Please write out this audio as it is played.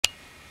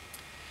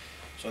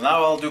So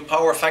now I'll do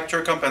power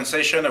factor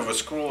compensation of a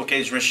squirrel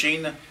cage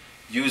machine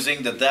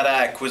using the data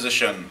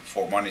acquisition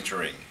for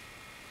monitoring.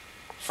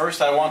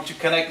 First I want to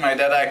connect my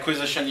data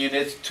acquisition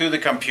unit to the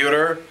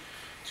computer.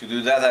 To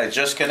do that I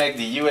just connect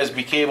the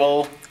USB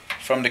cable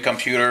from the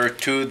computer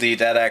to the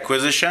data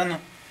acquisition.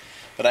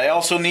 But I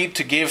also need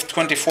to give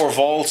 24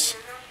 volts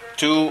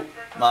to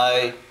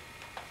my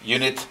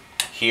unit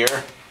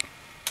here.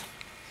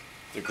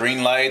 The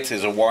green light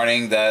is a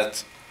warning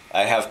that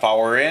I have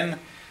power in,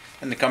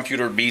 and the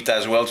computer beep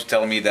as well to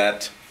tell me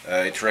that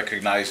it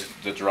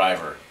recognized the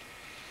driver.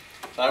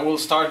 So I will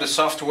start the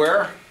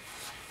software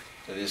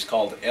that is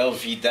called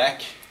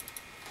LVDAC,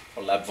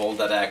 or LabVolt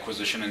Data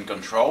Acquisition and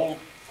Control.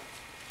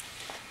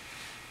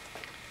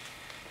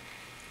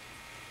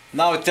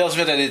 Now it tells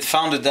me that it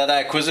found the data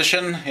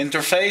acquisition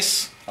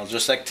interface. I'll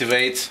just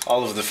activate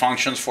all of the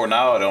functions for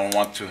now. I don't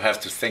want to have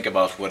to think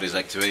about what is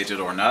activated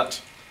or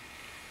not.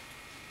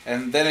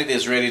 And then it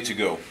is ready to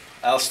go.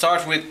 I'll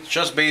start with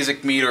just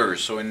basic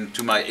meters. So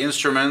into my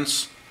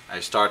instruments, I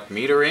start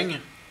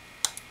metering.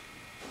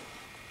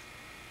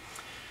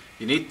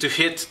 You need to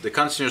hit the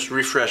continuous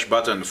refresh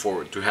button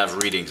to have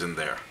readings in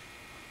there.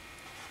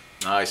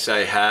 Now I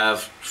say I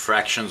have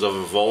fractions of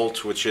a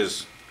volt, which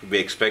is to be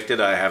expected.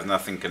 I have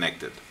nothing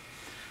connected.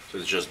 So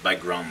it's just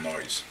background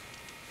noise.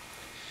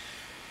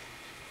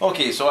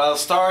 Okay, so I'll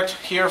start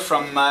here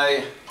from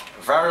my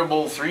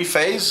variable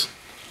 3-phase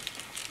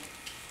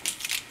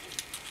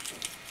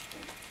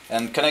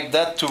and connect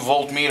that to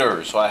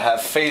voltmeter. So I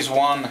have phase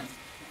 1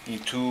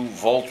 into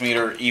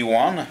voltmeter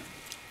E1,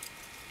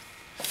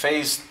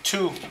 phase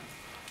 2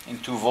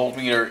 into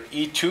voltmeter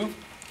E2,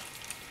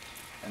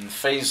 and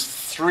phase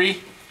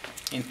 3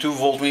 into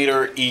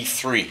voltmeter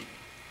E3.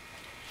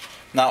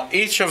 Now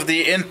each of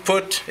the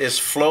input is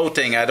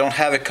floating. I don't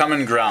have a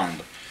common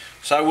ground.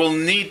 So I will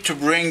need to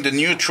bring the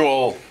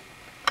neutral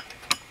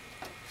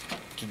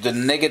to the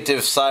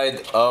negative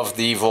side of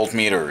the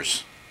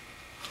voltmeters.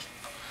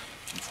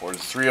 And for the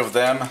 3 of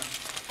them,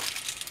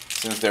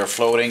 since they're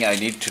floating, I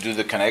need to do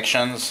the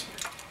connections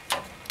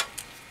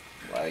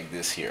like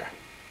this here.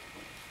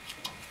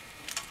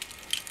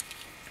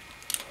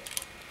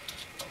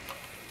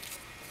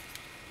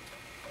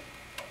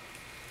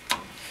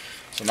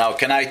 So now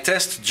can I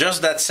test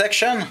just that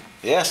section?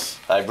 Yes,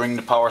 I bring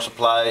the power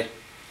supply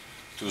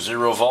to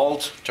 0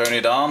 volt, turn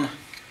it on.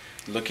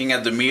 Looking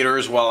at the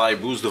meters while I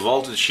boost the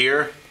voltage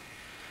here,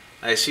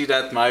 I see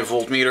that my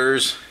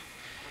voltmeters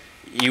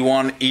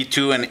E1,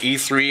 E2 and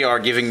E3 are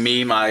giving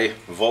me my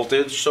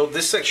voltage. So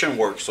this section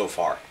works so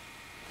far.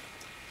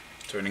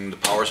 Turning the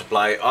power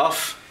supply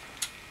off.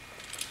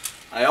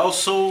 I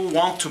also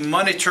want to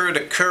monitor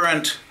the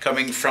current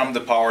coming from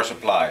the power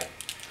supply.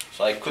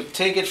 So I could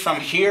take it from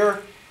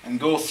here and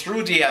go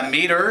through the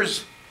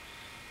ammeters,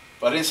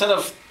 but instead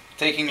of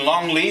taking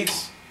long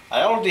leads,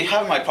 I already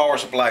have my power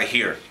supply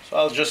here. So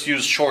I'll just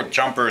use short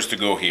jumpers to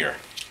go here.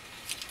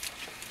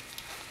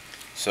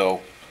 So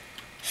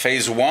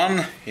phase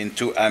 1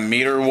 into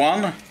ammeter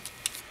 1,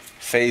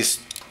 phase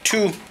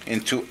 2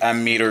 into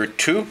ammeter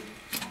 2,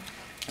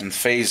 and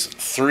phase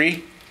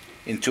 3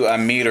 into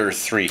ammeter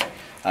 3.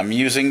 I'm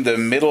using the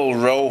middle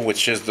row,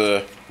 which is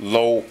the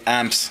low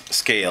amps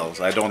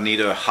scales. I don't need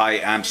a high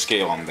amp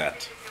scale on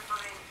that.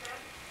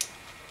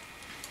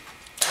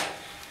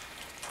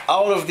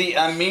 Out of the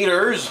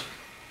ammeters,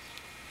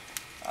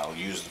 I'll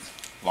use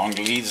long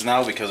leads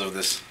now because of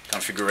this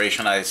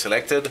configuration I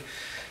selected.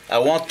 I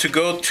want to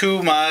go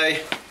to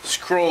my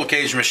squirrel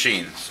cage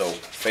machine. So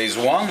phase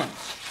 1,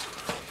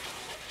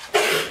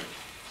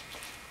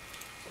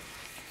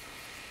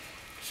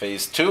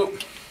 phase 2,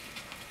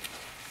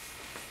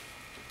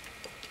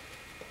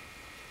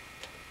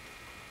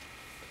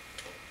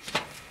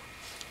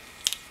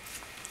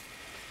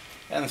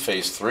 and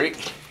phase 3.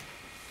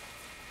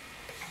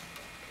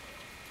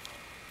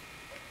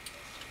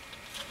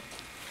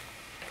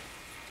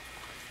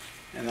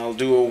 And I'll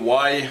do a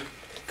Y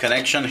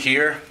connection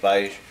here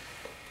by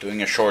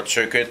doing a short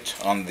circuit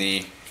on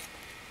the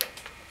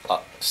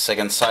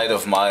second side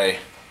of my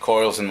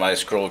coils in my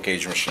squirrel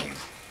cage machine.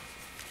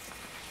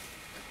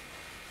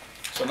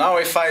 So now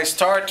if I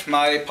start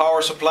my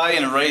power supply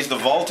and raise the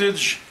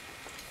voltage,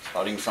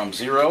 starting from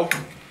 0,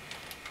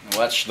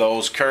 watch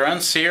those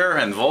currents here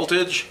and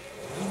voltage.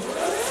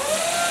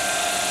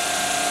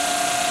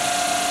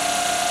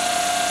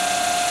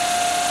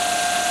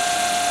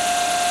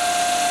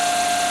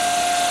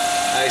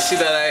 I see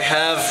that I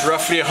have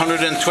roughly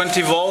 120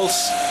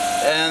 volts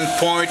and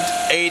 0.8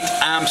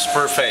 amps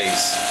per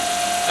phase.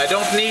 I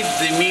don't need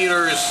the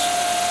meters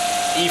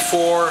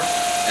E4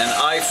 and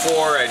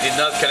I4. I did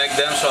not connect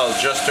them, so I'll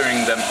just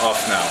turn them off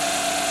now.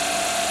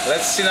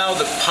 Let's see now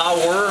the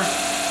power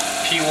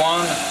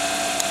P1,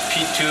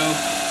 P2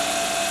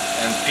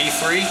 and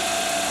P3.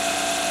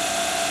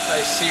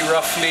 I see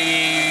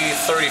roughly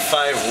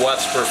 35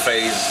 watts per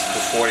phase to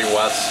 40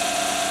 watts.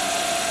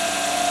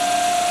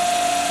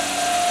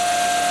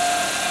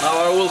 Now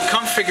I will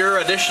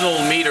configure additional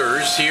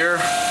meters here.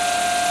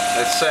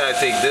 Let's say I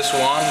take this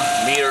one,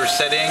 meter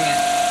setting.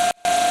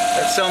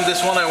 Let's say on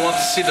this one I want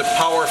to see the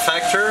power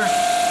factor.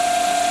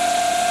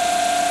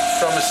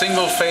 from a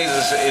single phase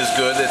is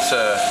good. It's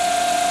a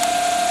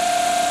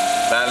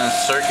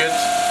balanced circuit.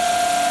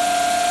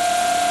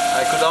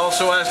 I could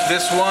also ask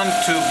this one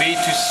to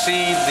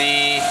see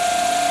the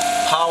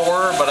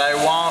power, but I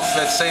want,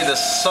 let's say, the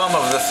sum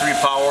of the three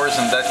powers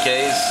in that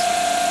case.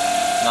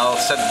 And I'll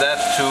set that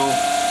to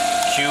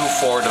Q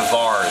for the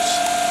VARs.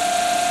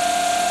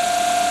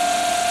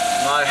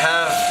 Now I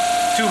have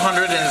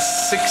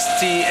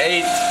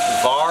 268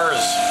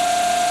 VARs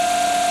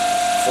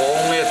for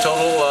only a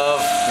total of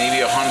maybe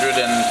 110,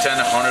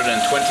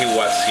 120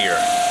 watts here.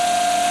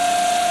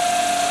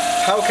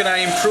 How can I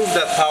improve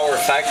that power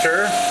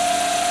factor?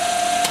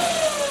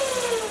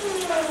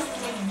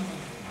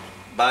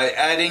 By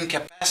adding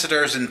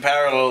capacitors in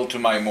parallel to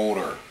my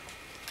motor.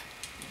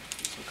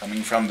 So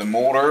coming from the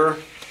motor,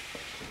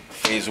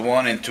 phase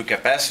 1 into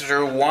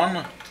capacitor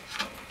 1,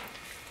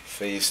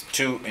 phase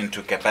 2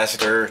 into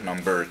capacitor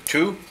number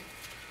 2,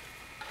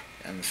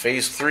 and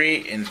phase 3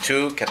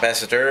 into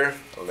capacitor,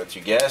 I'll let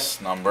you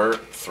guess, number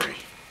 3.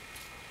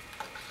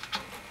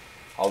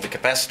 All the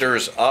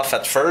capacitors off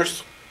at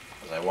first,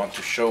 because I want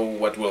to show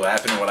what will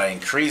happen when I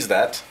increase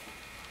that.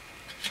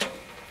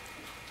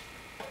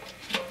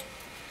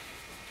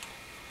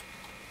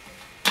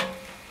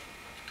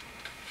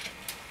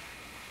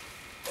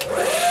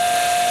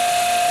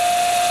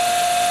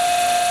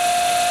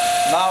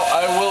 Now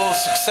I will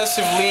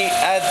successively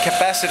add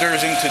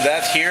capacitors into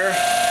that here.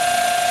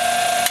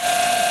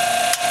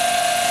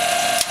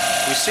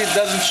 You see, it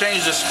doesn't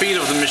change the speed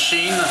of the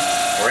machine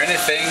or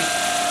anything,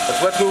 but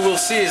what we will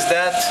see is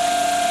that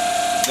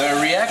the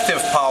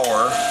reactive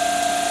power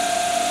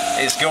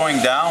is going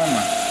down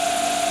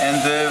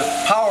and the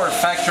power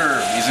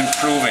factor is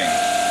improving.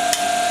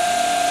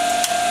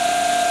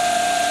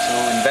 So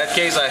in that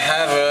case I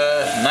have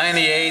a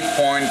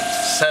 98.7%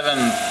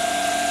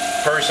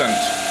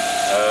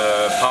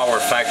 power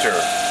factor.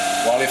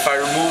 While if I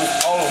remove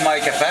all of my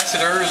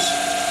capacitors,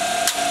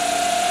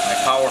 my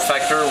power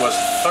factor was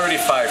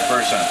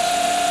 35%,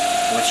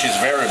 which is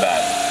very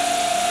bad.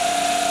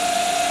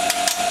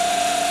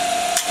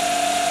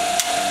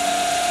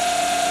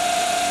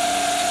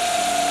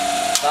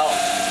 Now,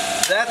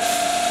 that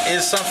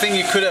is something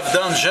you could have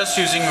done just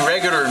using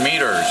regular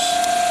meters,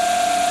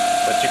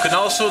 but you can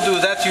also do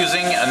that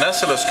using an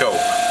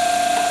oscilloscope.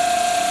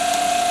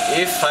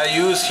 If I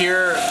use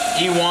here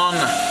E1,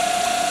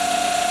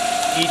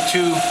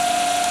 E2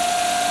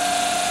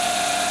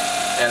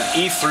 and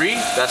E3,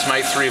 that's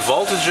my three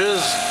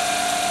voltages.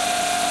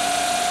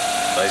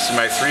 I see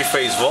my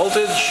three-phase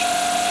voltage,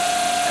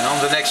 and on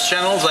the next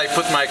channels I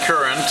put my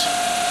current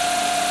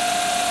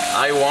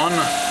I1,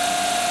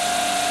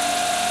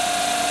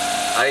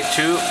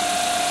 I2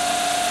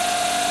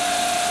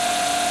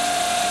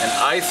 and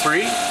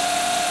I3.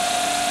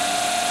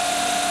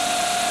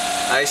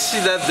 I see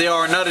that they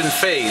are not in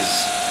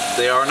phase,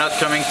 they are not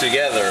coming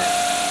together.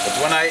 But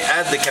when I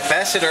add the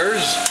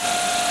capacitors,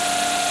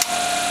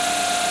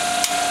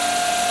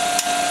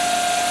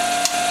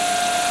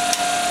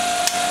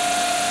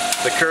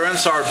 the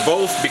currents are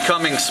both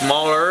becoming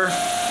smaller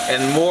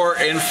and more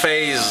in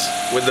phase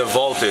with the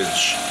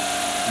voltage.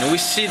 And we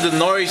see the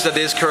noise that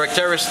is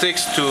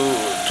characteristics to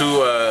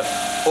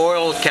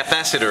oil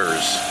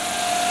capacitors.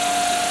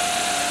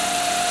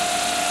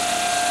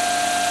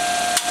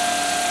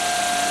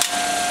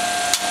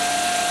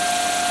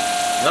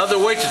 Another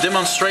way to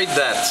demonstrate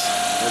that,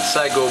 let's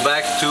say I go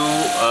back to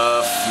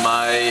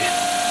my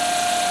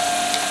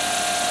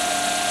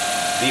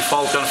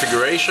default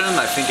configuration.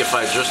 I think if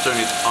I just turn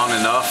it on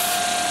enough,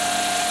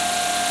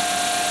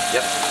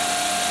 yep.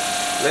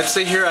 Let's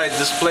say here I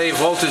display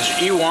voltage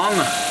E1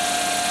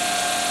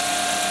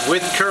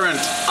 with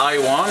current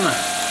I1,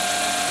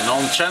 and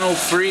on channel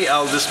 3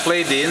 I'll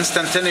display the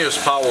instantaneous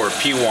power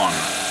P1.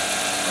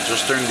 I'll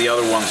just turn the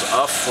other ones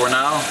off for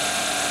now.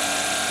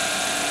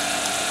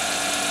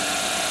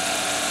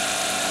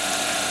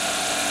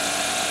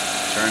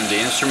 Turn the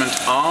instrument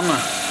on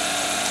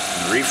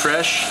and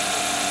refresh.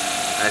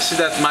 I see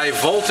that my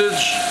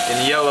voltage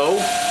in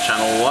yellow,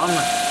 channel 1,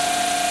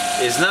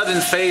 is not in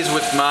phase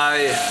with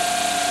my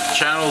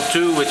channel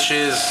 2, which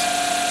is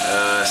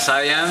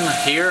cyan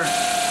here.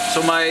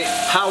 So my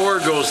power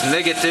goes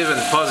negative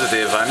and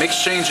positive. I'm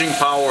exchanging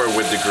power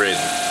with the grid.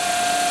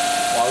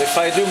 Well, if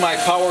I do my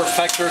power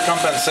factor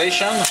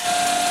compensation,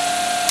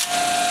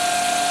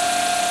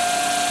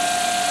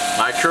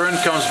 my current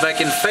comes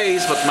back in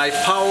phase, but my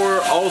power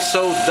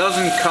also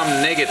doesn't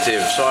come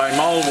negative. So I'm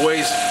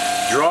always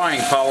drawing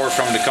power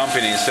from the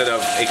company instead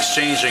of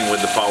exchanging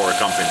with the power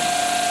company.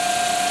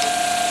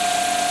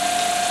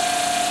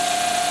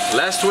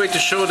 Last way to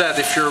show that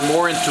if you're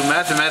more into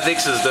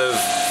mathematics is the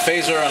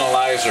phasor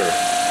analyzer.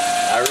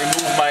 I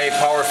remove my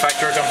power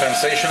factor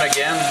compensation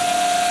again.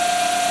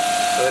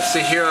 So let's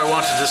see here, I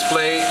want to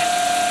display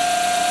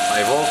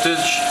my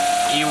voltage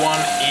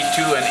E1,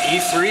 E2 and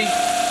E3.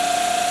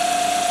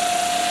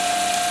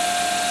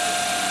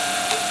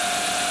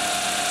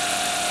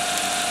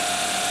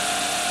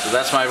 So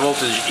that's my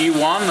voltage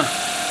E1.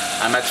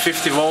 I'm at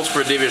 50 volts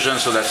per division,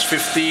 so that's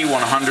 50,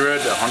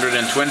 100,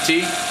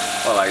 120.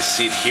 Well, I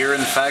see it here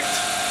in fact.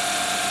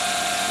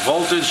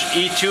 voltage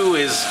E2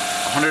 is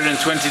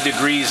 120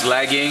 degrees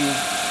lagging,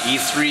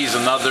 E3 is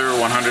another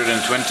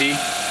 120.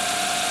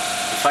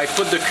 If I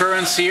put the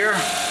currents here,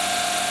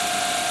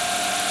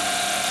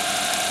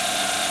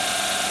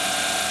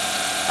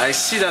 I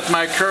see that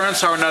my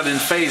currents are not in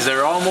phase.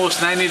 They're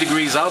almost 90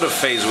 degrees out of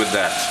phase with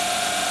that.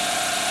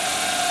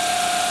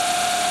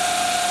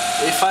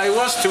 If I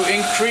was to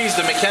increase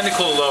the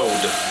mechanical load,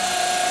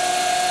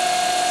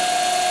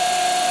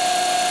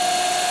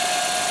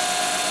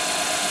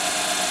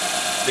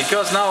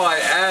 because now I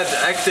add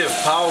active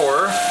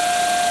power,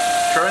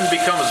 current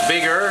becomes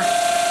bigger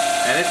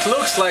and it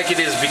looks like it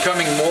is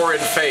becoming more in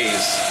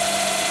phase.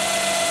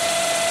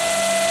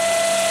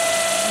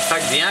 In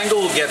fact, the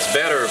angle gets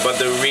better, but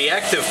the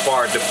reactive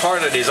part, the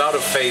part that is out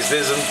of phase,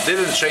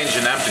 didn't change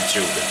in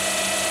amplitude.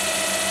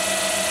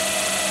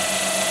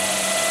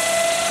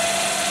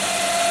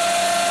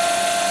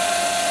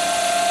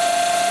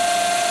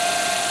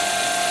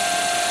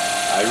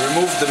 I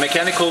removed the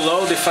mechanical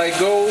load. If I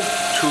go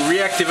to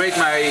reactivate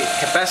my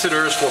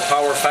capacitors for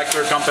power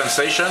factor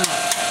compensation,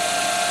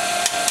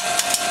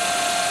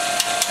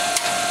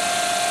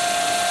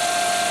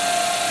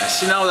 I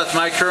see now that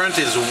my current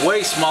is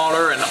way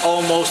smaller and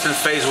almost in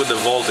phase with the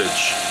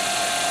voltage.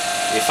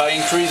 If I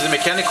increase the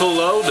mechanical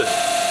load,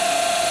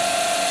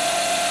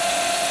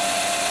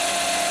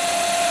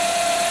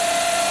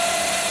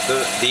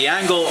 the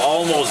angle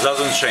almost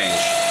doesn't change.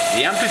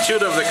 The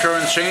amplitude of the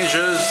current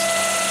changes,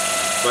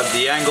 but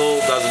the angle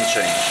doesn't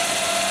change.